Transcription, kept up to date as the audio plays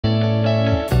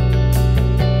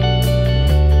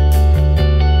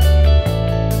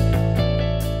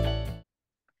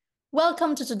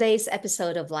Welcome to today's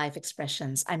episode of Life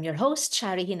Expressions. I'm your host,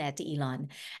 Charie Ginete-Ilon,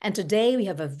 and today we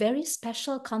have a very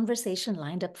special conversation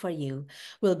lined up for you.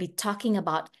 We'll be talking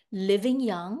about living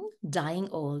young, dying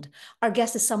old. Our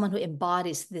guest is someone who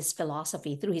embodies this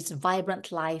philosophy through his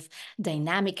vibrant life,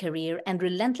 dynamic career, and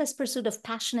relentless pursuit of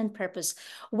passion and purpose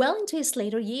well into his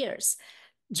later years.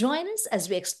 Join us as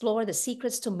we explore the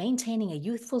secrets to maintaining a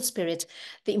youthful spirit,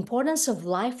 the importance of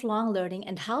lifelong learning,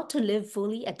 and how to live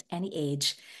fully at any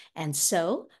age. And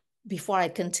so, before I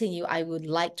continue, I would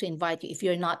like to invite you, if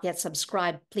you're not yet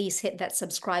subscribed, please hit that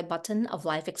subscribe button of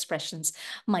Life Expressions.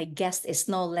 My guest is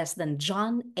no less than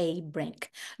John A. Brink.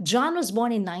 John was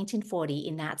born in 1940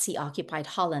 in Nazi-occupied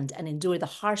Holland and endured the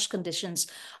harsh conditions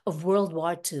of World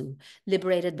War II.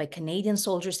 Liberated by Canadian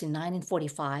soldiers in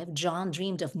 1945, John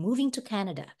dreamed of moving to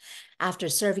Canada. After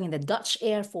serving in the Dutch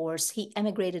Air Force, he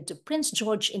emigrated to Prince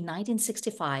George in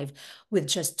 1965 with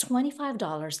just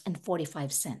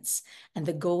 $25.45 and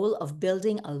the goal of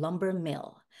building a lumber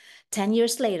mill. 10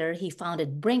 years later, he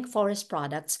founded Brink Forest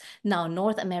Products, now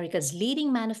North America's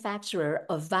leading manufacturer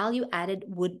of value-added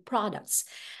wood products.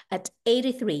 At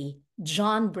 83,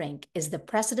 John Brink is the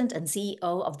president and CEO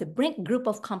of the Brink Group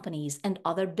of Companies and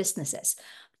other businesses.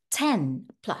 10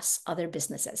 plus other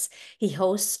businesses. He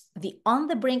hosts the On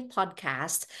the Brink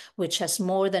podcast, which has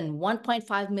more than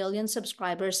 1.5 million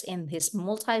subscribers in his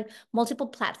multiple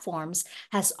platforms,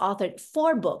 has authored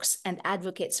 4 books, and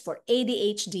advocates for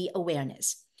ADHD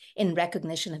awareness. In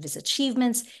recognition of his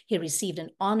achievements, he received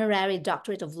an honorary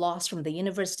doctorate of laws from the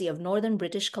University of Northern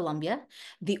British Columbia,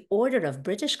 the Order of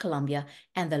British Columbia,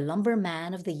 and the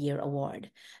Lumberman of the Year Award.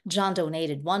 John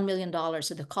donated $1 million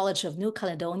to the College of New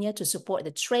Caledonia to support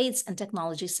the Trades and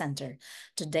Technology Center.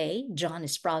 Today, John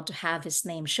is proud to have his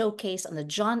name showcased on the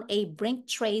John A. Brink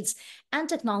Trades and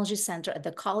Technology Center at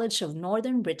the College of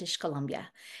Northern British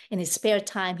Columbia. In his spare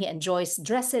time, he enjoys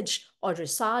dressage or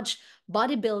dressage,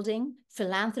 bodybuilding,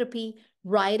 philanthropy,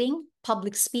 writing,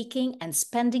 public speaking, and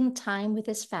spending time with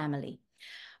his family.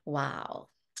 Wow.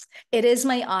 It is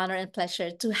my honor and pleasure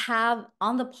to have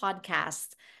on the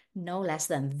podcast no less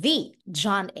than the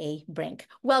John A. Brink.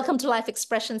 Welcome to Life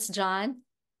Expressions, John.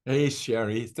 Hey,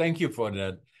 Charie. Thank you for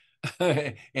that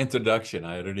introduction.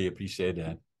 I really appreciate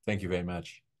that. Thank you very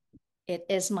much. It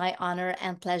is my honor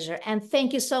and pleasure. And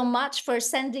thank you so much for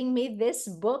sending me this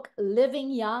book,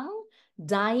 Living Young,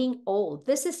 Dying Old.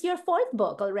 This is your 4th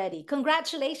book already.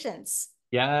 Congratulations.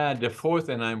 Yeah, the 4th,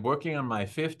 and I'm working on my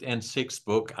 5th and 6th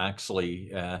book, actually.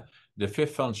 The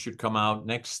 5th one should come out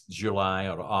next July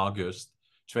or August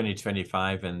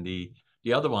 2025, and the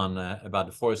other one about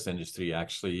the forest industry,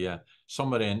 actually,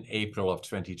 somewhere in April of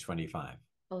 2025.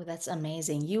 Oh, that's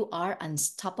amazing. You are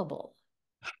unstoppable.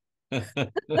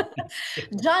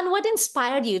 John, what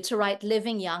inspired you to write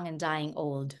Living Young and Dying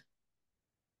Old?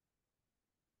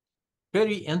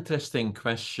 Very interesting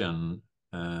question,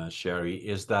 Charie,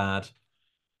 is that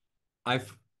I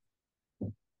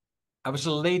was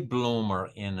a late bloomer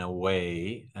in a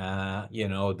way,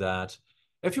 that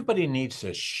everybody needs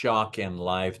a shock in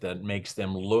life that makes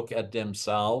them look at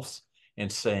themselves and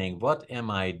saying, what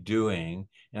am I doing?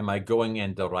 Am I going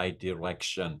in the right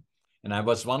direction? And I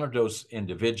was one of those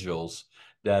individuals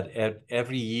that at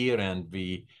every year end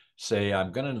we say,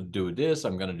 I'm going to do this,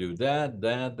 I'm going to do that,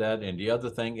 and the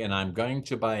other thing, and I'm going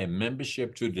to buy a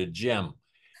membership to the gym.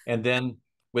 And then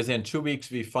within 2 weeks,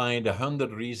 we find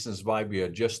 100 reasons why we are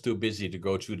just too busy to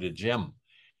go to the gym.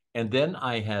 And then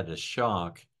I had a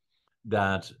shock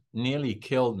that nearly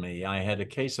killed me. I had a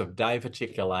case of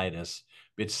diverticulitis,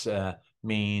 which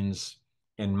means,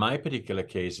 in my particular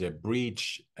case, a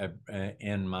breach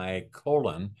in my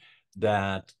colon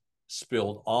that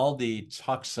spilled all the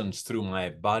toxins through my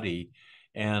body.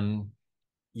 And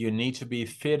you need to be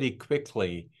fairly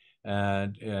quickly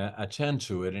attend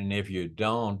to it. And if you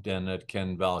don't, then it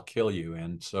can well kill you.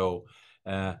 And so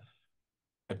it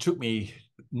took me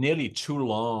nearly too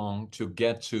long to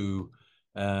get to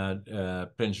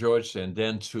Prince George and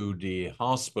then to the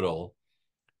hospital.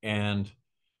 And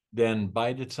then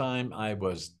by the time I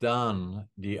was done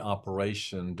the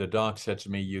operation, the doc said to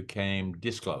me, you came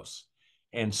this close.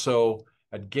 And so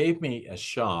it gave me a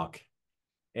shock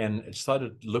and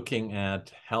started looking at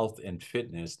health and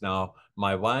fitness. Now,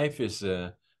 my wife is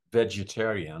a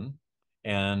vegetarian,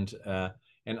 and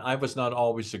I was not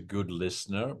always a good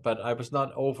listener, but I was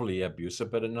not overly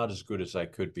abusive, but not as good as I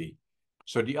could be.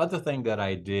 So the other thing that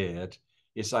I did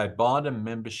is I bought a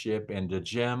membership in the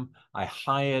gym. I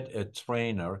hired a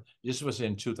trainer. This was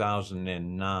in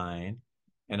 2009,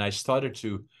 and I started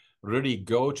to really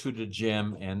go to the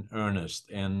gym in earnest.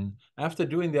 And after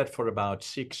doing that for about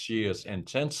 6 years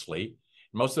intensely,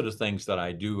 most of the things that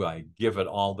I do, I give it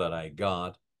all that I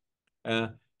got.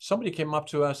 somebody came up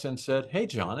to us and said, "Hey,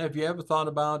 John, have you ever thought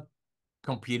about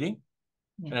competing?"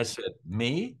 Yeah. And I said,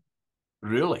 "Me?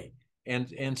 Really?"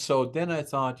 And so then I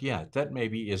thought, yeah, that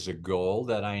maybe is a goal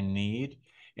that I need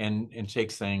and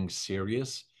take things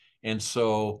serious. And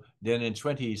so then in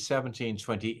 2017,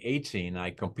 2018,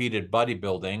 I competed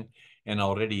bodybuilding, and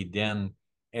already then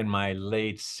in my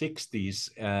late 60s,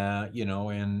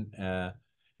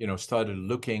 started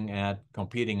looking at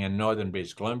competing in Northern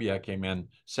British Columbia, came in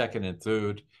second and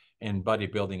third in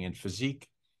bodybuilding and physique.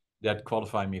 That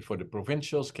qualified me for the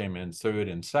provincials, came in third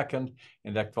and second,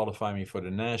 and that qualified me for the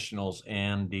nationals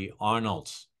and the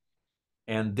Arnolds.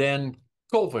 And then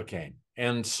COVID came.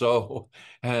 And so,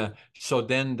 so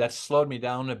then that slowed me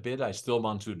down a bit. I still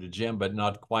went to the gym, but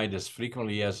not quite as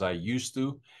frequently as I used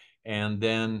to. And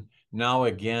then now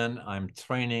again, I'm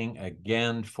training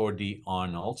again for the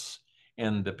Arnolds.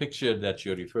 And the picture that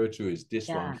you refer to is this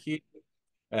one Yeah.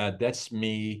 here. That's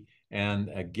me. And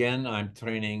again, I'm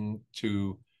training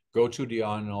to go to the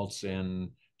Arnolds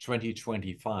in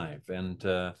 2025. And,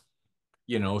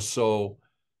 so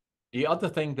the other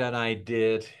thing that I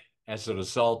did as a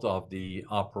result of the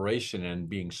operation and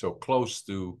being so close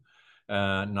to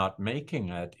not making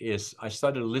it is I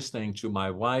started listening to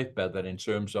my wife better in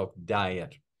terms of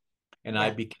diet. And I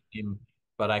Yeah. became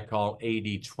what I call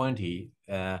 80/20,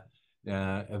 a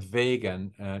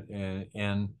vegan.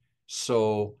 And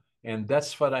so, and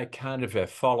that's what I kind of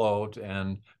have followed.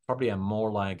 And probably I'm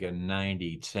more like a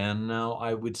 90/10 now,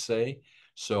 I would say.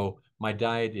 So my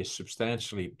diet is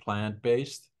substantially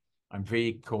plant-based. I'm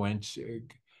very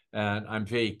and I'm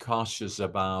very cautious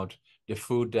about the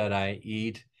food that I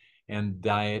eat and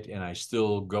diet, and I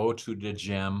still go to the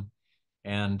gym.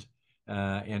 And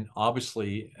and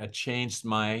obviously it changed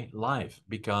my life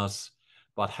because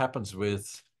what happens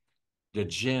with the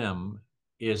gym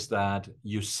is that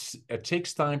it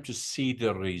takes time to see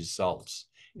the results.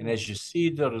 And Yeah. as you see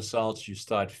the results, you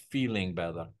start feeling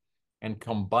better. And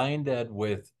combine that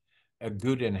with a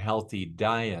good and healthy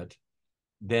diet,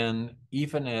 then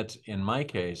even at, in my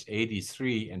case,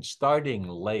 83 and starting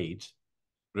late,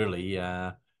 really,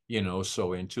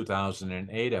 so in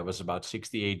 2008, I was about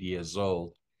 68 years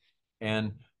old,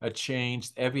 and it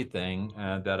changed everything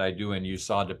that I do. And you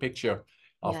saw the picture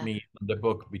of Yeah. me in the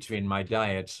book between my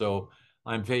diet. So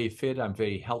I'm very fit. I'm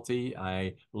very healthy.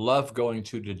 I love going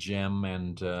to the gym,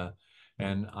 and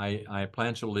I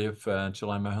plan to live until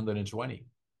I'm 120.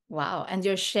 Wow. And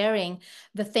you're sharing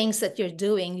the things that you're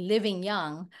doing, living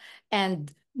young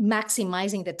and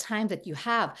maximizing the time that you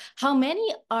have. How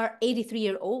many are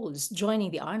 83-year-olds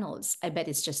joining the Arnolds? I bet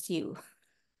it's just you.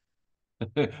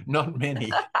 Not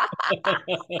many.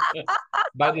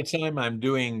 By the time I'm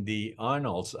doing the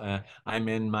Arnolds, I'm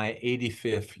in my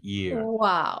 85th year.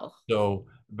 Wow. So,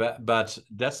 but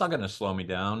that's not going to slow me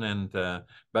down, and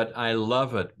but I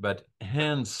love it. But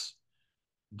hence,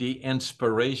 the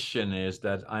inspiration is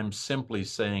that I'm simply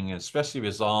saying, especially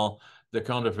with all the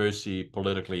controversy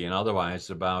politically and otherwise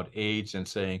about age, and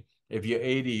saying if you're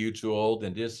 80, you're too old,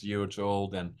 and this you're too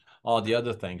old, and all the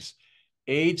other things.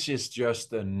 Age is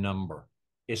just a number.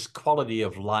 It's quality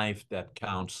of life that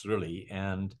counts, really.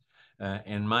 And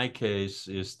in my case,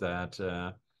 is that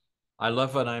I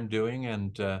love what I'm doing,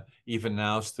 and even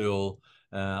now, still,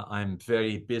 I'm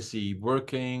very busy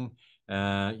working.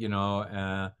 Uh, you know,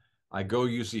 uh, I go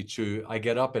usually I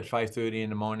get up at 5:30 in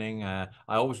the morning. I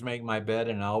always make my bed,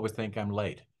 and I always think I'm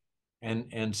late.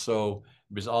 And so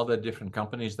with all the different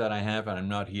companies that I have, and I'm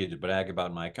not here to brag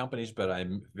about my companies, but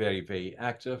I'm very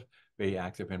active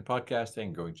in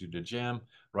podcasting, going to the gym,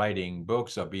 writing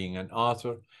books, or being an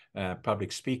author.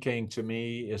 Public speaking to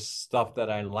me is stuff that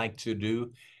I like to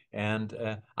do, and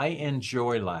I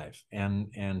enjoy life.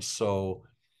 And so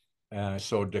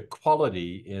the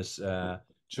quality is,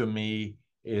 to me,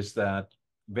 is that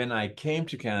when I came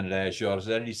to Canada, as you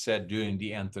already said during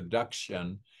the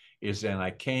introduction, is when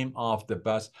I came off the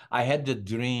bus, I had the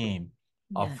dream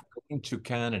Yeah. of going to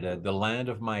Canada, the land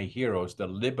of my heroes that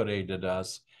liberated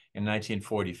us in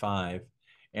 1945.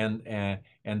 And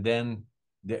then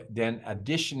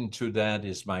addition to that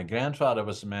is my grandfather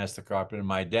was a master carpenter.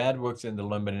 My dad works in the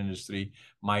lumber industry.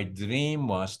 My dream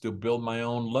was to build my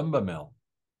own lumber mill.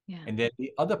 Yeah. And then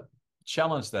the other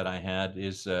challenge that I had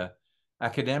is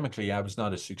academically, I was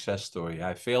not a success story.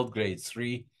 I failed grade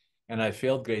 3 and I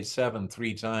failed grade 7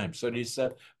 3 times. So they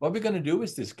said, what are we going to do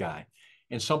with this guy?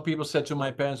 And some people said to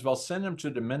my parents, well, send him to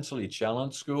the mentally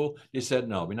challenged school. They said,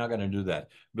 no, we're not going to do that.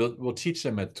 We'll teach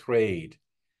him a trade.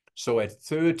 So at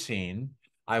 13,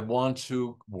 I want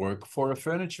to work for a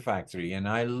furniture factory, and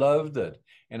I loved it.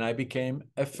 And I became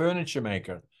a furniture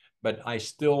maker. But I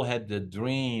still had the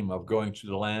dream of going to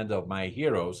the land of my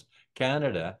heroes,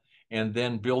 Canada. and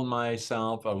then build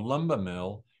myself a lumber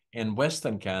mill in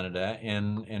Western Canada,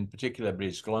 in particular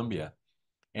British Columbia.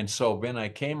 And so when I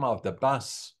came off the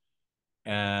bus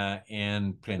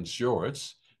in Prince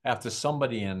George, after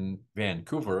somebody in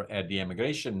Vancouver at the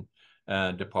immigration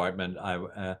department,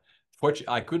 I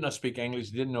could not speak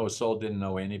English, didn't know a soul, didn't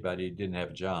know anybody, didn't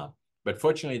have a job. But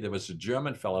fortunately, there was a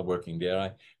German fellow working there.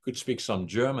 I could speak some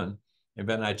German. And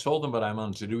when I told him what I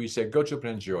wanted to do, he said, go to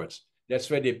Prince George. That's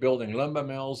where they're building lumber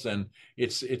mills, and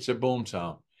it's a boom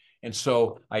town. And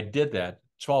so I did that,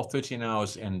 12, 13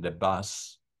 hours in the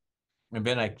bus. And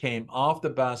when I came off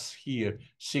the bus here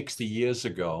 60 years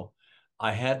ago,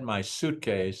 I had my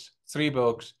suitcase, 3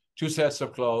 books, 2 sets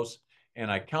of clothes, and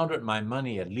I counted my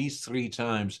money at least 3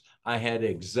 times. I had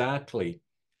exactly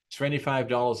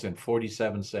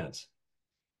 $25.47.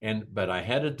 But I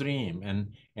had a dream.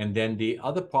 And then the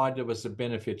other part that was a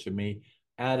benefit to me,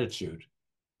 attitude.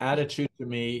 Attitude to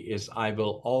me is I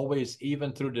will always,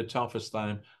 even through the toughest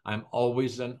time, I'm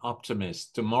always an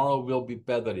optimist. Tomorrow will be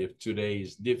better if today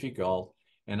is difficult.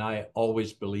 And I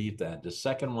always believe that. The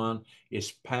second one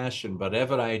is passion.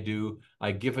 Whatever I do,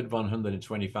 I give it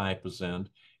 125%.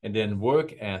 And then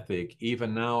work ethic.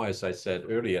 Even now, as I said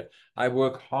earlier, I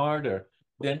work harder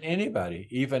than anybody,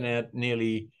 even at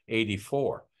nearly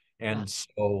 84. Wow. And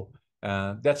so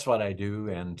that's what I do.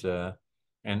 And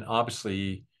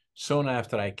obviously, soon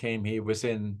after I came here,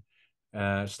 within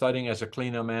starting as a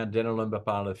cleaner man, then a lumber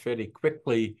pilot, fairly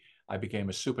quickly, I became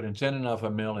a superintendent of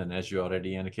a mill. And as you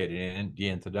already indicated in the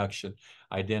introduction,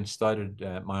 I then started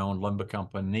my own lumber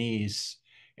companies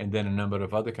and then a number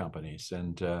of other companies.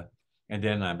 And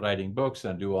then I'm writing books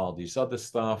and do all these other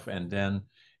stuff. And then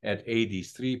at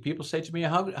 83, people say to me,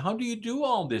 how do you do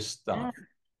all this Yeah. stuff?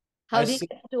 How I do you said,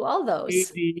 get to do all those?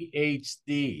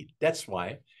 ADHD. That's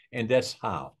why. And that's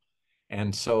how.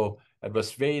 And so it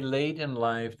was very late in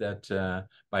life that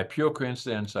by pure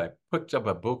coincidence, I picked up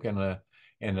a book in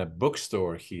a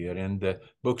bookstore here. And the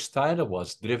book's title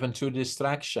was Driven to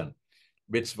Distraction,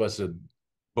 which was a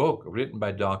book written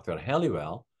by Dr.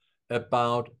 Halliwell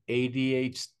about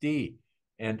ADHD.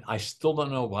 And I still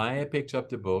don't know why I picked up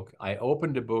the book. I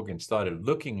opened the book and started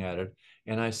looking at it.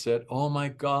 And I said, oh my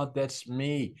God, that's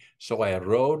me. So I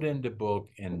wrote in the book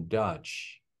in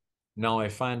Dutch. Now I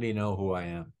finally know who I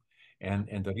am. And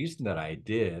the reason that I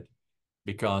did,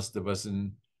 because there was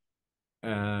an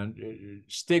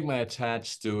stigma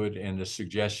attached to it and the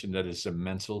suggestion that it's a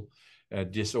mental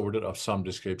disorder of some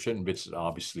description, which it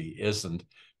obviously isn't.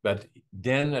 But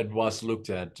then it was looked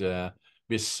at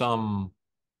with some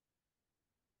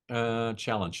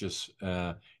challenges.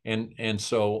 And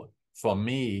so for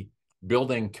me,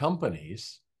 building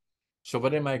companies, so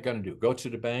what am I going to do? Go to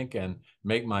the bank and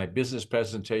make my business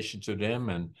presentation to them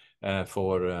and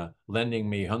for lending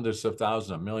me hundreds of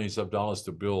thousands or millions of dollars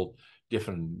to build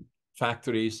different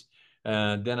factories.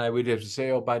 Then I would have to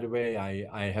say, oh, by the way,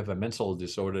 I have a mental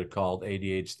disorder called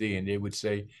ADHD. And they would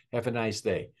say, have a nice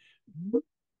day.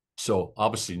 So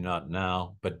obviously not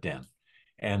now, but then.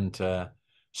 And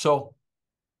so,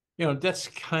 that's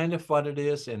kind of what it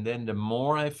is. And then the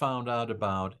more I found out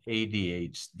about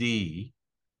ADHD,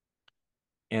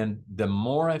 and the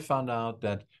more I found out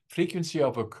that frequency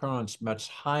of occurrence much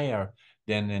higher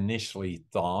than initially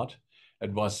thought.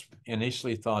 It was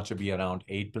initially thought to be around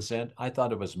 8%. I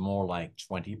thought it was more like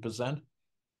 20%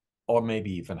 or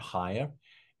maybe even higher.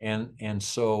 And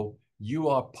so you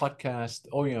are podcast.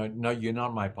 Oh, no, you're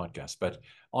not my podcast, but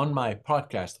on my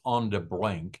podcast, On the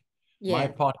Brink, my Yeah.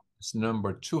 podcast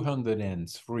number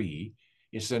 203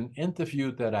 is an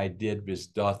interview that I did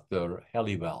with Dr.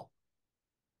 Halliwell,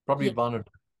 probably Yeah. one of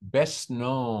the best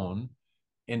known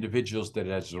individuals that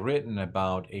has written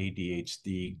about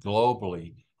ADHD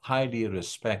globally, highly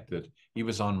respected. He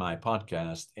was on my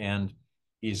podcast, and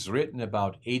he's written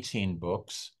about 18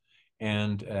 books,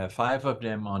 and 5 of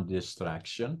them on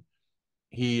distraction.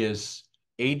 He is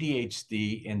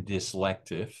ADHD and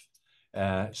dyslectic.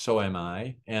 So am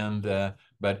I, and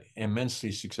but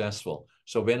immensely successful.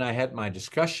 So when I had my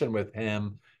discussion with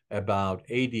him about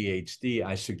ADHD,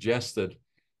 I suggested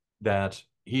that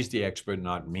he's the expert,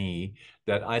 not me,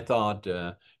 that I thought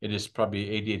it is probably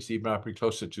ADHD, probably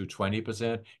closer to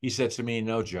 20%. He said to me,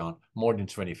 no, John, more than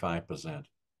 25%.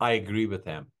 I agree with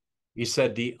him. He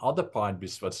said the other part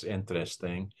is what's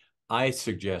interesting. I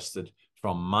suggested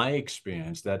from my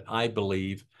experience that I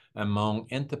believe among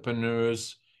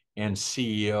entrepreneurs and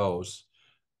CEOs,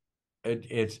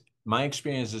 it's my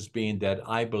experience has been that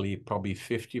I believe probably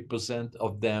 50%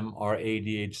 of them are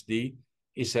ADHD.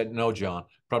 He said, no, John,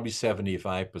 probably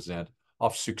 75%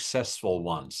 of successful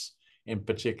ones in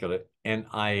particular. And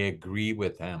I agree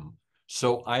with him.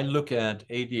 So I look at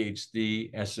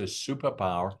ADHD as a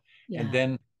superpower And Yeah.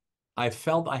 then I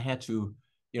felt I had to,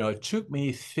 it took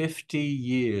me 50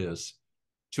 years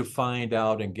to find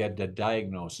out and get the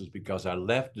diagnosis because I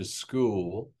left the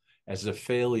school as a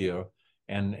failure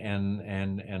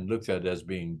and looked at it as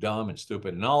being dumb and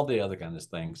stupid and all the other kind of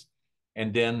things.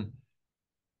 And then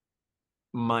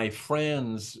my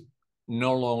friends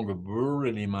no longer were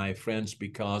really my friends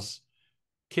because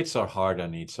kids are hard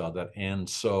on each other. And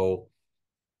so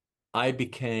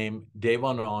they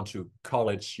went on to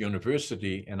college,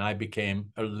 university, and I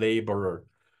became a laborer.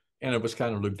 And it was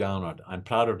kind of looked down on. I'm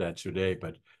proud of that today,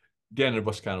 but then it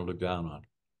was kind of looked down on.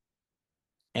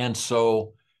 And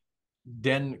so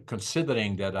then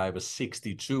considering that I was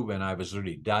 62 when I was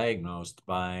really diagnosed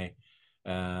by,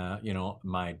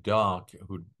 my doc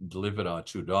who delivered our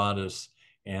two daughters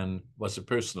and was a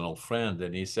personal friend.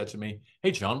 And he said to me,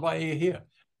 "Hey, John, why are you here?"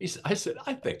 I said,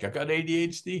 "I think I got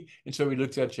ADHD." And so we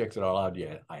looked at it, checked it all out.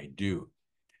 Yeah, I do.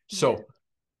 Yeah. So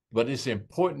but it's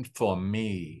important for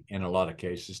me in a lot of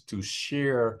cases to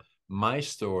share my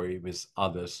story with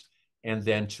others and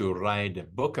then to write a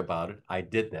book about it. I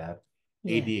did that.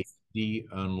 Yes. ADHD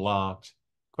Unlocked,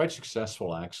 quite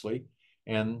successful actually.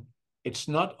 And it's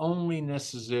not only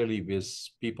necessarily with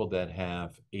people that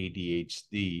have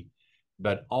ADHD,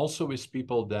 but also with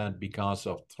people that because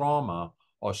of trauma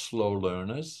are slow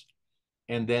learners.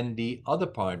 And then the other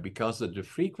part, because of the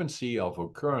frequency of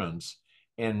occurrence,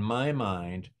 in my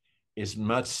mind, is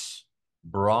much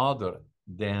broader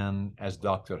than, as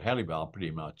Dr. Halliwell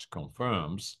pretty much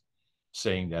confirms,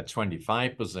 saying that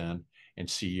 25% and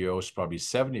CEOs probably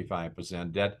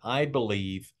 75%, that I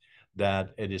believe that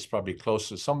it is probably close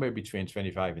to somewhere between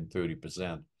 25 and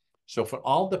 30%. So for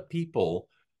all the people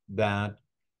that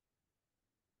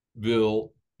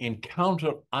will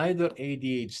encounter either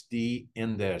ADHD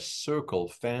in their circle,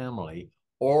 family,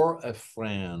 or a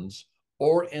friends,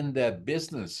 or in their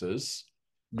businesses,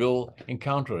 will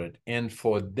encounter it. And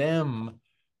for them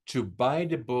to buy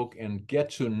the book and get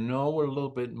to know a little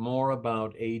bit more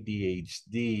about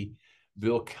ADHD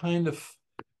will kind of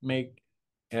make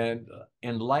and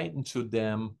enlighten to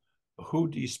them who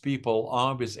these people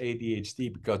are with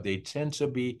ADHD because they tend to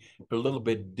be a little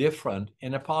bit different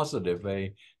in a positive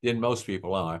way than most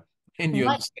people are. And you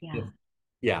What? understand Yeah. it.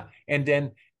 Yeah. And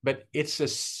then, but it's a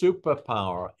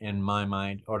superpower in my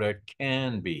mind, or it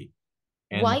can be.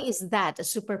 Why And is that a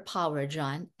superpower,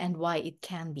 John? And why it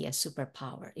can be a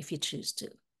superpower if you choose to?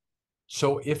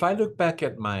 so if I look back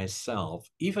at myself,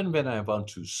 even when I went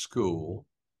to school,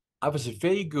 I was a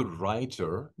very good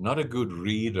writer, not a good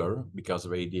reader because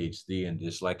of ADHD and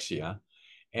dyslexia.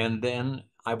 And then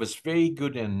I was very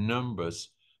good in numbers,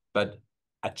 but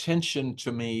attention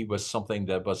to me was something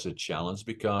that was a challenge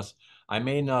because I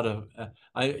may not have,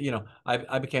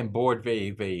 I became bored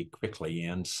very, very quickly.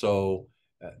 And so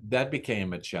that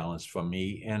became a challenge for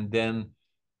me. And then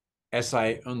as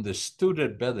I understood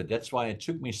it better, that's why it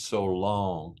took me so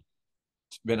long.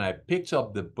 When I picked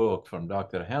up the book from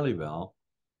Dr. Halliwell,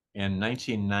 in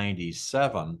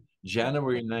 1997,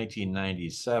 January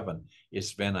 1997,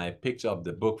 is when I picked up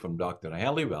the book from Dr.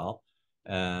 Halliwell,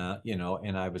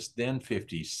 and I was then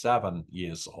 57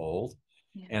 years old.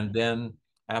 Yeah. And then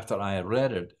after I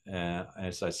read it,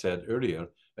 as I said earlier,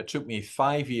 it took me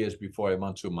 5 years before I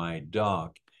went to my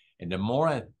doc. And the more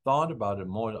I thought about it,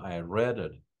 the more I read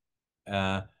it,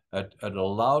 uh, it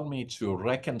allowed me to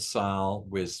reconcile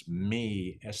with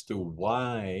me as to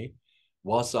why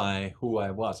was I who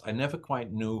I was. I never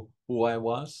quite knew who I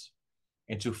was,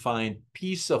 and to find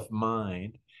peace of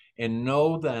mind and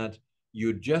know that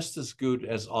you're just as good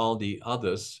as all the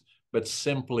others, but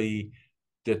simply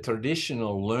the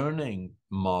traditional learning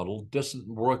model doesn't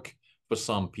work for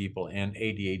some people, and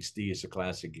ADHD is a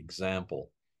classic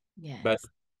example. But Yes.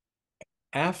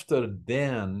 after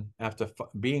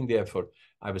being there for,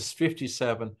 I was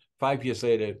 57. 5 years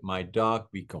later, my doc,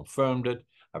 we confirmed it.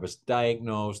 I was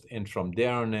diagnosed. And from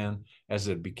there on in, as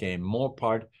it became more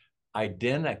part, I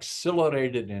then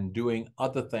accelerated in doing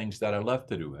other things that I love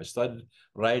to do. I started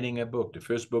writing a book. The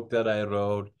first book that I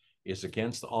wrote is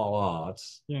Against All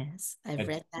Odds. Yes. I've It,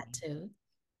 read that too.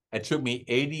 it took me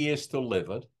 80 years to live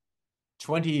it,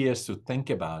 20 years to think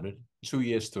about it, 2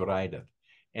 years to write it.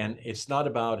 And it's not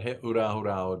about hey, hurrah,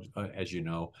 hurrah, as you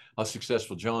know, how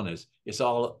successful John is. It's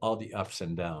all the ups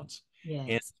and downs. And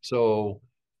Yes. so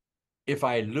if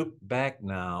I look back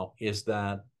now, is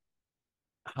that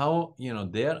how,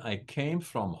 there I came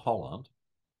from Holland,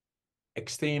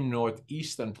 extreme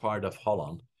northeastern part of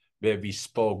Holland, where we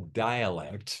spoke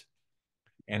dialect.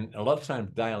 And a lot of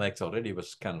times dialect already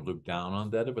was kind of looked down on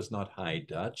that. It was not high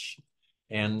Dutch.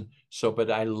 And so, but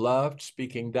I loved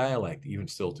speaking dialect, even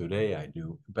still today I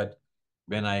do. But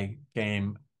when I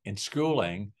came in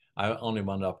schooling, I only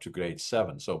went up to grade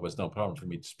 7, so it was no problem for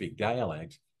me to speak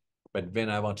dialect. But when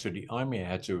I went to the army, I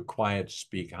had to acquire to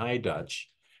speak High Dutch,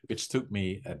 which took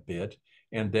me a bit.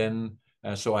 And then,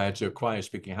 so I had to acquire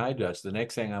speaking High Dutch. The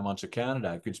next thing I went to Canada,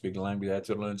 I could speak the language, I had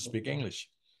to learn to speak English.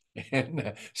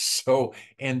 And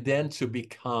and then to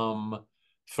become,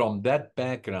 from that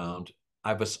background,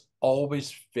 I was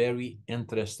always very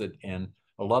interested in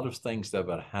a lot of things that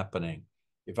were happening.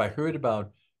 If I heard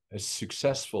about a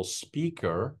successful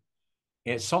speaker,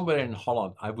 and somewhere in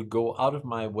Holland, I would go out of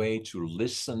my way to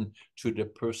listen to the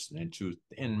person and to,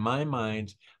 in my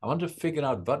mind, I want to figure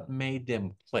out what made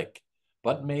them click,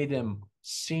 what made them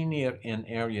senior in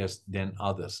areas than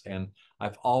others. And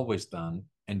I've always done.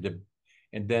 And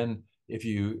then if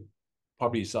you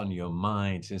probably it's on your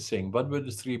mind and saying, what were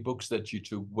the 3 books that you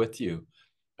took with you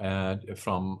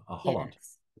from Holland?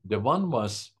 Yes. The one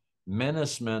was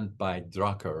Management by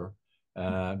Drucker,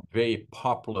 very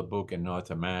popular book in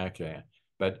North America,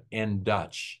 but in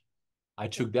Dutch. I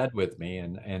took that with me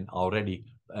and already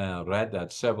read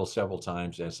that several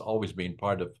times. It's always been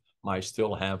part of my,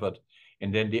 still have it.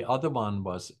 And then the other one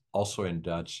was also in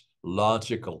Dutch,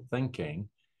 Logical Thinking,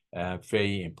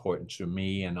 very important to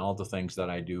me and all the things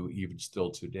that I do even still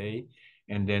today.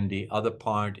 And then the other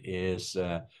part is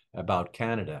about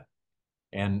Canada.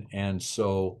 And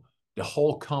so the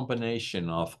whole combination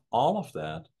of all of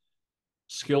that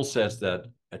skill sets that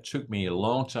it took me a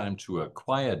long time to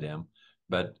acquire them,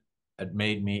 but it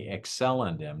made me excel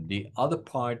in them. The other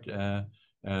part,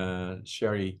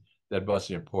 Charie, that was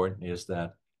important is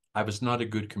that I was not a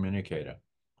good communicator.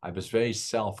 I was very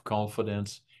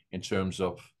self-confident in terms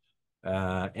of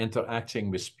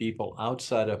interacting with people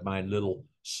outside of my little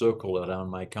circle around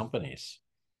my companies.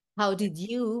 How did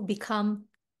you become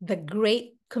the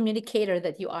great communicator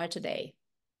that you are today?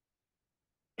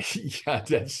 Yeah,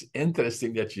 that's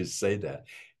interesting that you say that.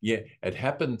 Yeah, it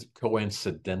happened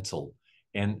coincidental.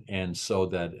 And so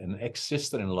that an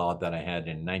ex-sister-in-law that I had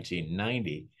in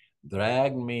 1990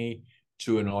 dragged me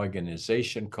to an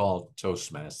organization called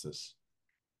Toastmasters.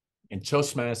 And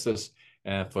Toastmasters,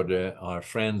 for our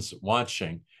friends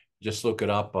watching, just look it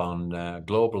up on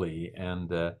globally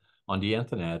and on the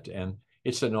internet. And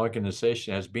it's an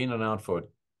organization that has been around for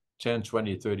 10,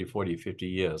 20, 30, 40, 50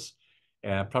 years.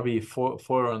 Probably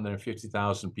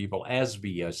 450,000 people, as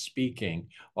we are speaking,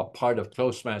 are part of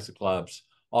Toastmaster clubs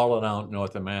all around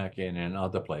North America and in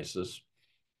other places.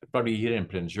 Probably here in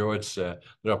Prince George, there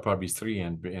are probably 3,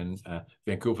 and in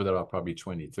Vancouver, there are probably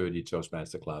 20, 30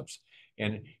 Toastmaster clubs.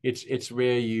 And it's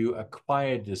where you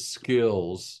acquire the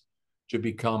skills to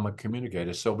become a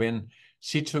communicator. So when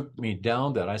she took me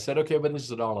down there, I said, okay, what is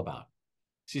it all about?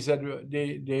 She said,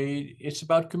 it's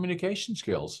about communication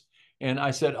skills. And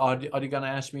I said, are they going to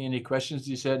ask me any questions?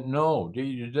 He said, no,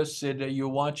 you just said that you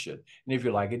watch it. And if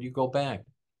you like it, you go back.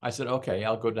 I said, okay,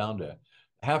 I'll go down there.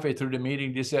 Halfway through the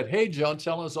meeting, they said, hey, John,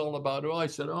 tell us all about it. I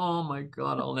said, oh my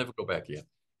God, I'll never go back here.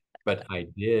 But I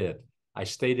did. I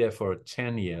stayed there for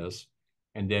 10 years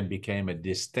and then became a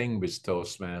distinguished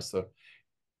Toastmaster.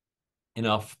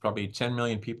 Enough, probably 10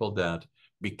 million people that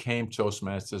became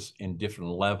Toastmasters in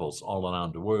different levels all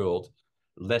around the world.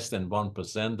 Less than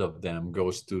 1% of them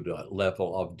goes to the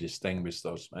level of distinguished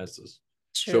Toastmasters.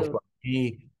 So True. for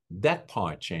me, that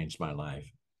part changed my life.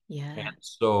 And Yeah.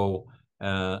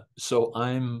 so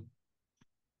I'm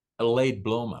a late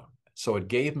bloomer. So it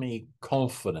gave me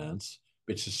confidence,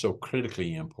 which is so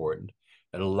critically important.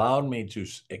 It allowed me to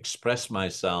express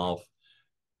myself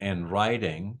in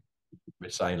writing,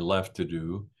 which I love to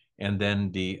do. And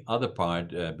then the other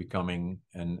part, becoming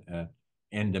an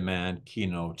in-demand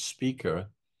keynote speaker.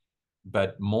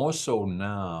 But more so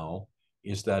now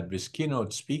is that with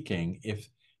keynote speaking,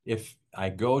 if I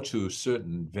go to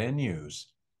certain venues,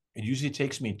 it usually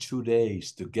takes me 2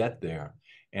 days to get there.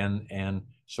 And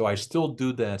so I still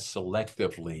do that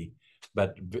selectively,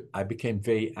 but I became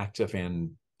very active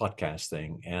in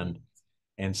podcasting.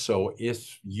 And so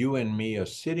if you and me are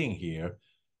sitting here,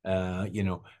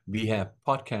 we have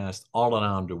podcasts all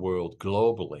around the world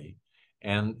globally,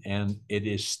 and it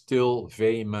is still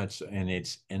very much in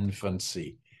its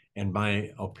infancy, in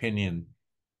my opinion.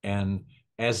 And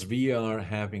as we are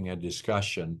having a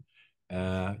discussion,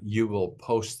 you will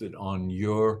post it on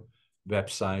your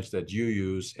websites that you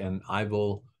use, and I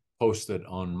will post it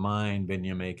on mine when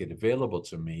you make it available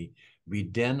to me. We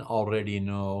then already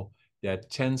know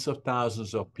that tens of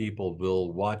thousands of people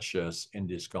will watch us in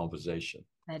this conversation.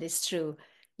 That is true.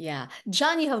 Yeah.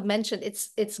 John, you have mentioned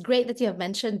it's great that you have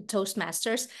mentioned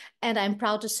Toastmasters. And I'm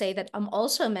proud to say that I'm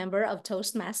also a member of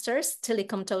Toastmasters,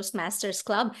 Telecom Toastmasters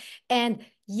Club. And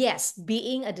yes,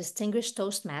 being a distinguished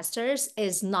Toastmasters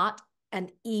is not an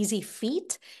easy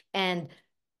feat. And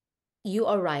you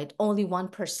are right, only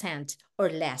 1% or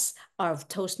less of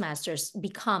Toastmasters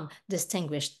become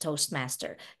distinguished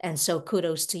Toastmaster. And so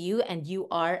kudos to you. And you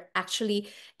are actually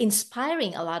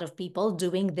inspiring a lot of people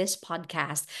doing this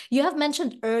podcast. You have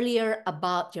mentioned earlier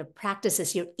about your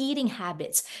practices, your eating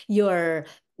habits, your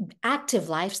active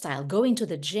lifestyle, going to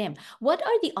the gym. What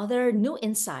are the other new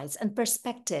insights and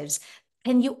perspectives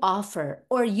can you offer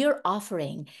or you're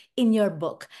offering in your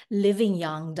book, Living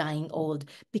Young, Dying Old?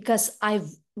 Because I've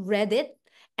read it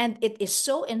and it is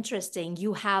so interesting.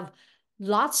 You have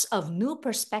lots of new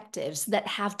perspectives that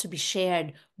have to be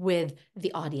shared with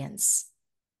the audience.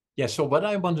 Yeah, so what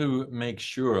I want to make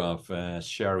sure of,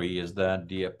 Charie, is that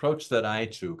the approach that I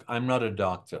took, I'm not a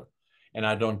doctor and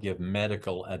I don't give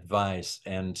medical advice.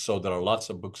 And so there are lots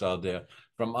of books out there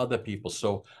from other people.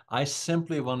 So I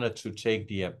simply wanted to take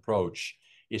the approach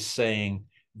is saying,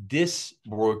 this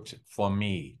worked for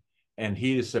me. And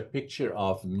here's a picture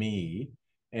of me.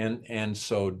 And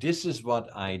so this is what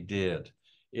I did,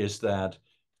 is that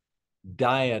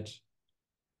diet,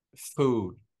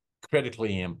 food,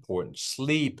 critically important.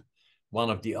 Sleep, one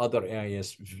of the other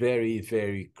areas, very,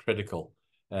 very critical,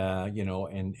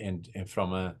 and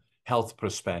from a health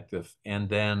perspective. And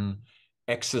then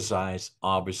exercise,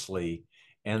 obviously.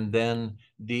 And then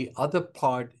the other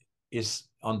part is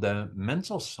on the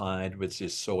mental side, which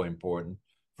is so important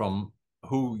from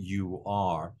who you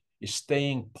are, is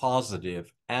staying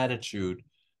positive, attitude,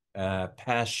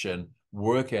 passion,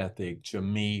 work ethic to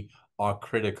me are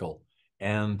critical.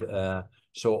 And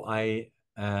so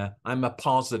I'm a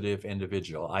positive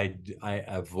individual. I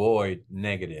avoid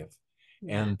negative,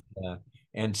 Yeah. and uh,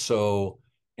 and so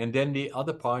and then the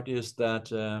other part is that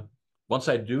once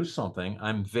I do something,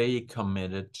 I'm very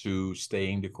committed to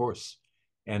staying the course,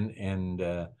 and and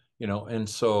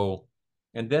so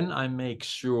and then I make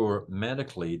sure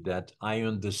medically that I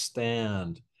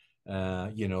understand,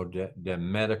 the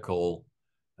medical,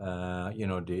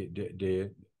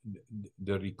 the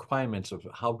requirements of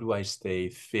how do I stay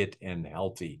fit and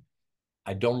healthy.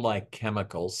 I don't like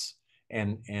chemicals,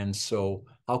 and so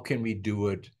how can we do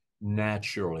it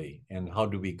naturally, and how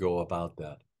do we go about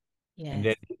that? And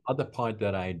then Yes. the other part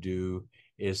that I do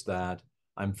is that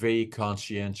I'm very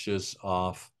conscientious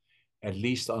of, at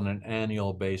least on an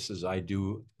annual basis, I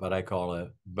do what I call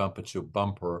a bumper to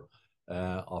bumper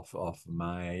of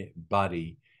my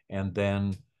body. And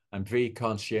then I'm very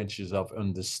conscientious of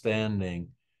understanding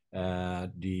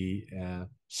the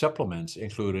supplements,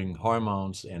 including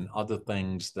hormones and other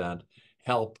things that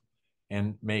help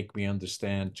and make me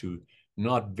understand to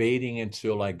not waiting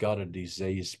until I got a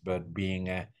disease, but being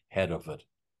ahead of it.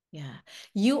 Yeah.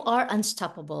 You are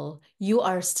unstoppable. You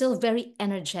are still very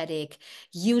energetic.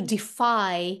 You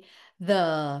defy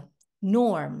the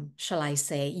norm, shall I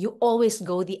say. You always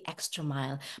go the extra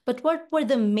mile. But what were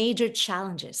the major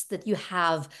challenges that you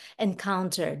have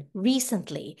encountered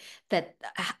recently that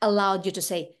allowed you to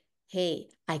say, hey,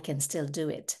 I can still do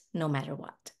it no matter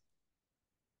what?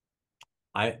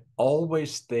 I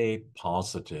always stay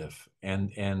positive,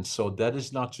 and so that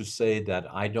is not to say that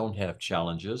I don't have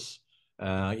challenges,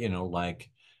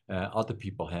 like other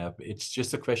people have. It's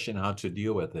just a question how to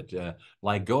deal with it.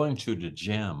 Like going to the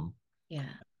gym, Yeah.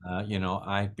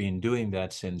 I've been doing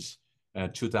that since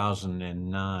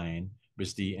 2009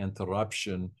 with the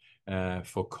interruption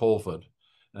for COVID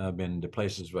when the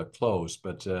places were closed.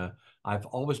 But I've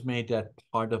always made that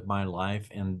part of my life.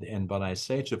 And what I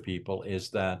say to people is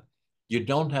that you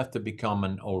don't have to become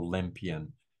an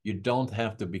Olympian. You don't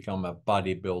have to become a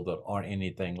bodybuilder or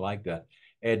anything like that.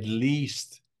 At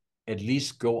least, at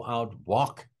least go out,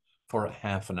 walk for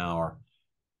half an hour,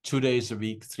 2 days a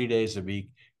week, 3 days a week,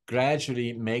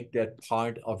 gradually make that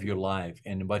part of your life.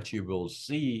 And what you will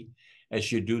see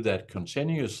as you do that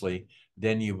continuously,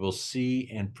 then you will see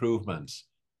improvements.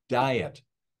 Diet,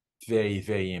 very,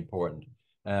 very important.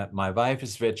 My wife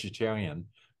is vegetarian,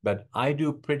 but I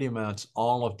do pretty much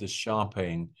all of the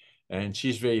shopping, and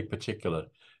she's very particular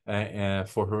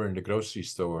for her in the grocery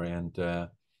store.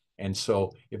 And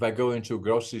so if I go into a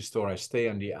grocery store, I stay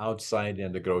on the outside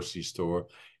in the grocery store,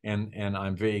 and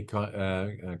I'm very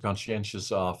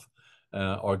conscientious of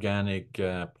organic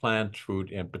plant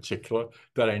food in particular,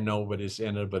 that I know what is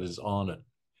in it, what is on it. Yeah.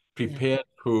 Prepared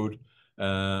food,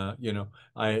 I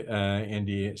in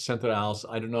the center house,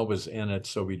 I don't know what's in it,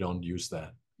 so we don't use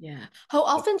that. Yeah. How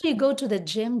often do you go to the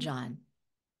gym, John?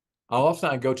 How often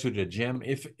I go to the gym?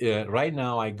 If right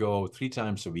now I go 3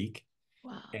 times a week,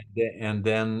 Wow. and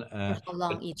then For how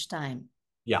long each time?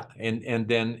 yeah, and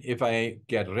then if I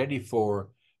get ready for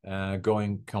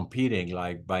going competing,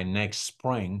 like by next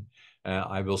spring,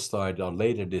 I will start, or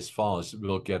later this fall,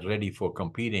 we'll get ready for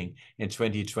competing in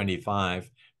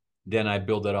 2025. then I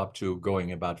build it up to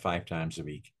going about 5 times a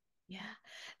week. Yeah.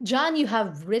 John, you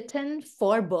have written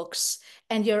 4 books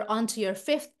and you're on to your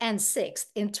fifth and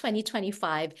sixth in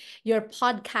 2025. Your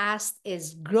podcast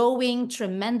is growing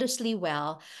tremendously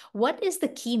well. What is the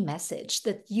key message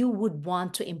that you would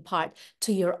want to impart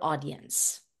to your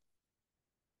audience?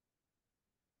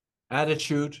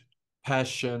 Attitude,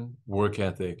 passion, work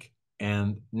ethic,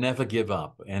 and never give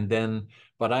up. And then,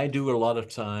 but I do a lot of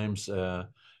times,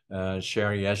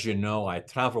 Charie, as you know, I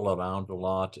travel around a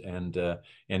lot, and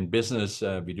in business,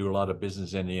 we do a lot of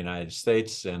business in the United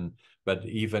States, and but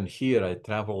even here, I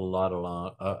travel a lot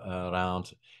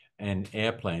around in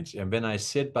airplanes. And when I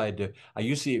sit by I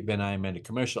usually, when I'm in a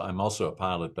commercial, I'm also a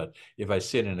pilot, but if I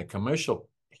sit in a commercial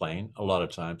plane, a lot of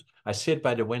times, I sit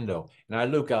by the window and I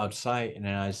look outside and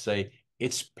I say,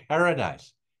 it's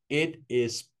paradise. It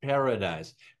is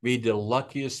paradise. We're the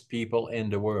luckiest people in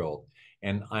the world.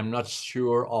 And I'm not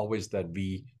sure always that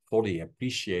we fully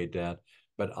appreciate that.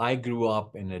 But I grew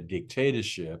up in a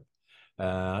dictatorship,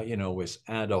 with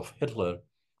Adolf Hitler,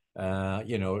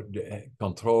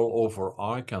 control over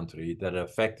our country that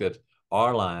affected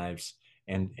our lives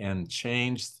and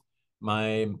changed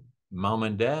my mom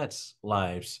and dad's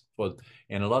lives.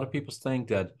 And a lot of people think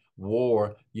that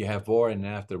you have war, and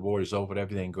after war is over,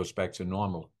 everything goes back to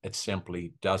normal. It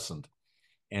simply doesn't.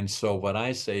 And so what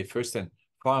I say, first and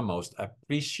foremost,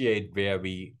 appreciate where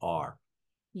we are.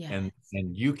 And Yes,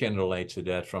 and you can relate to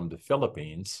that from the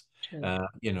Philippines, true.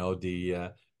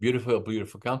 the beautiful,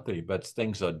 beautiful country, but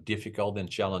things are difficult and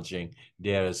challenging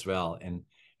there as well.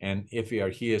 And if we are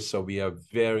here, so we are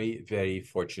very, very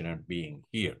fortunate being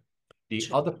here. The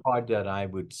True. other part that I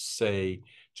would say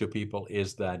to people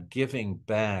is that giving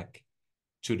back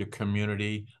to the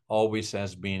community always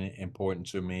has been important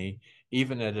to me.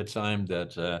 Even at a time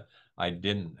that I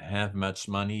didn't have much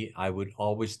money, I would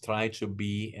always try to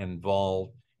be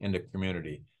involved in the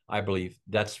community. I believe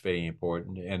that's very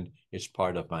important and it's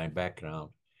part of my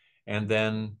background. And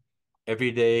then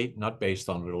every day, not based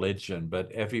on religion,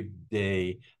 but every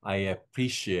day I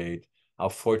appreciate how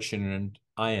fortunate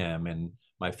I am and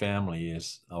my family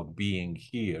is of being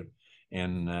here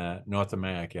in North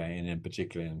America and in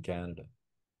particular in Canada.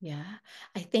 Yeah.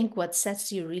 I think what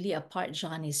sets you really apart,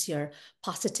 John, is your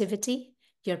positivity,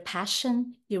 your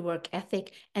passion, your work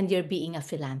ethic, and your being a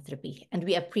philanthropy. And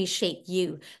we appreciate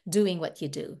you doing what you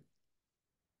do.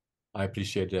 I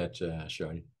appreciate that,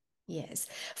 Shari. Yes.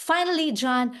 Finally,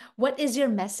 John, what is your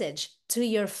message to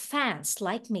your fans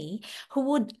like me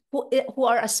who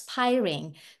are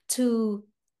aspiring to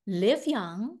live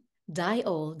young, die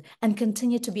old, and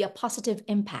continue to be a positive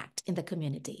impact in the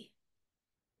community?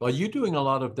 Well, you're doing a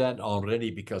lot of that already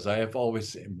because I have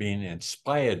always been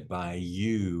inspired by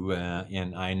you,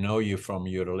 and I know you from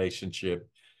your relationship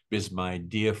with my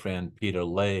dear friend Peter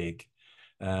Lake,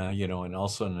 and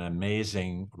also an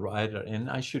amazing writer. And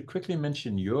I should quickly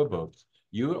mention your books.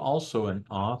 You're also an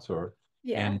author,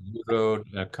 Yeah. and you wrote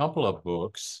a couple of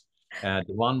books. The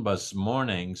one was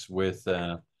Mornings with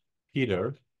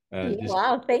Peter. Yeah. This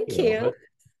Wow. Thank of you. it.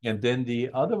 And then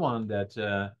the other one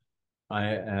that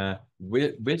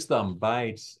Wisdom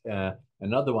Bites,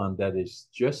 another one that is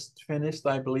just finished,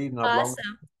 I believe, not long.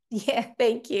 Awesome. Yeah.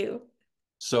 Thank you.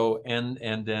 So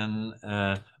and then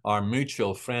our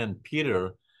mutual friend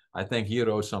Peter, I think he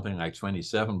wrote something like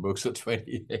 27 books or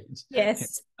 28.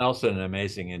 Yes. Also an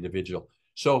amazing individual.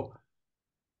 So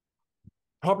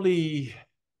probably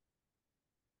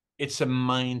it's a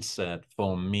mindset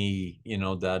for me,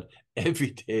 that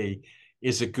every day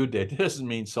is a good day. It doesn't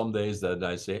mean some days that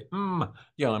I say, I'm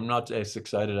not as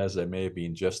excited as I may have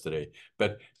been yesterday,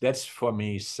 but that's for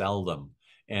me seldom.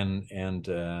 And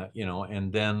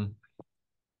then,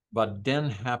 but then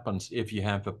happens if you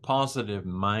have a positive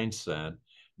mindset,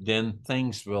 then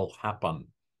things will happen.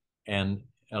 And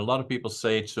a lot of people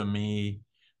say to me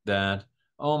that,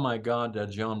 oh my God, that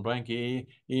John Brink, he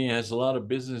has a lot of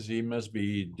business. He must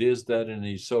be this, that, and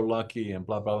he's so lucky and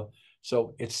blah, blah.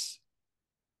 So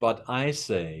but I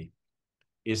say,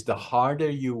 is the harder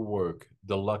you work,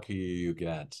 the luckier you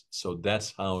get. So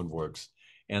that's how it works.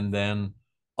 And then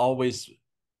always,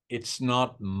 it's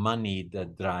not money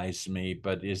that drives me,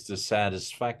 but it's the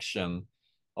satisfaction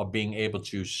of being able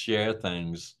to share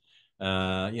things,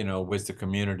 with the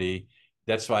community.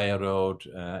 That's why I wrote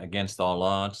Against All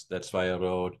Odds. That's why I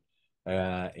wrote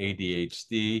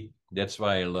ADHD. That's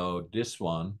why I wrote this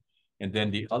one. And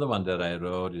then the other one that I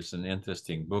wrote is an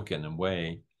interesting book in a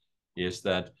way, is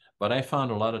that, but I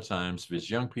found a lot of times with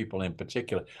young people in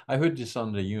particular, I heard this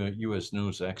on the US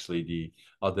News actually the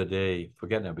other day,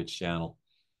 forgetting which channel,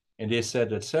 and they said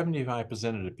that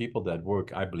 75% of the people that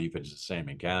work, I believe it's the same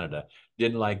in Canada,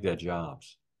 didn't like their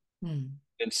jobs. Hmm.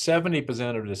 And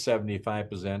 70% of the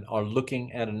 75% are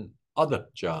looking at an other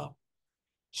job.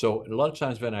 So a lot of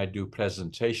times when I do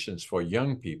presentations for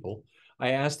young people,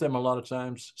 I ask them a lot of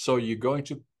times, so you're going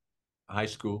to high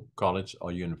school, college,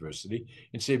 or university,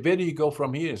 and say, where do you go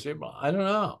from here? And say, well, I don't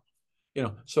know.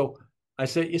 So I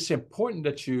say it's important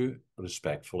that you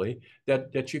respectfully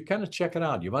that you kind of check it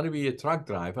out. You want to be a truck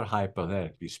driver,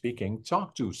 hypothetically speaking,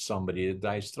 talk to somebody that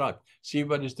drives truck, see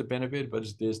what is the benefit, what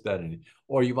is this, that, and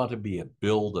or you want to be a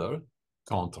builder,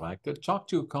 contractor, talk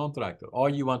to a contractor, or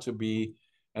you want to be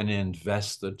an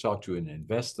investor, talk to an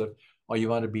investor, or you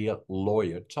want to be a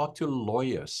lawyer, talk to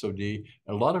lawyers. So a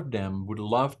lot of them would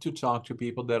love to talk to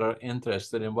people that are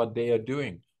interested in what they are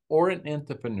doing, or an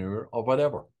entrepreneur or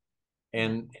whatever. Yeah.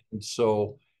 And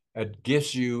so it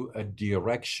gives you a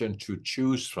direction to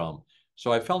choose from.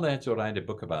 So I felt I had to write a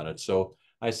book about it. So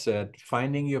I said,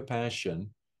 finding your passion,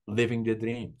 living the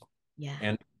dream. Yeah.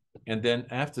 And and then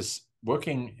after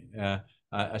working,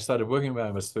 I started working when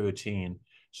I was 13.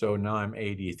 So now I'm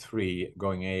 83,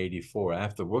 going 84.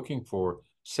 After working for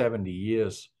 70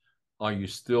 years, are you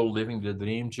still living the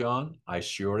dream, John? I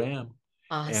sure am.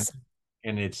 And Awesome.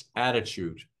 and its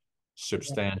attitude Yeah.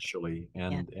 substantially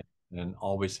Yeah. and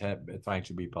always trying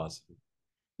to be positive.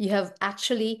 You have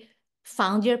actually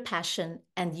found your passion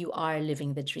and you are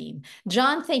living the dream.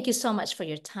 John, thank you so much for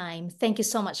your time. Thank you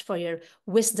so much for your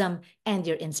wisdom and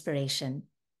your inspiration.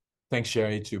 Thanks,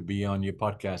 Charie, to be on your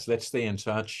podcast. Let's stay in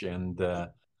touch and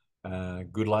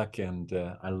good luck. And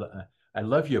I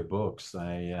love your books.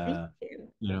 Thank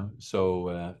you.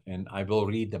 And I will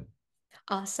read them.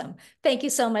 Awesome. Thank you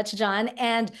so much, John.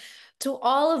 And to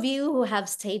all of you who have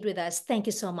stayed with us, thank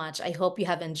you so much. I hope you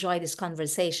have enjoyed this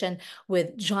conversation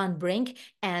with John Brink.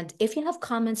 And if you have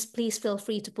comments, please feel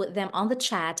free to put them on the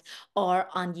chat or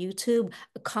on YouTube.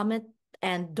 Comment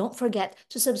and don't forget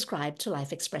to subscribe to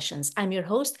Life Expressions. I'm your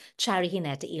host, Charie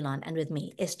Ginete-Ilon, and with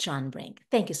me is John Brink.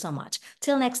 Thank you so much.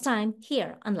 Till next time,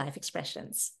 here on Life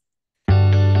Expressions.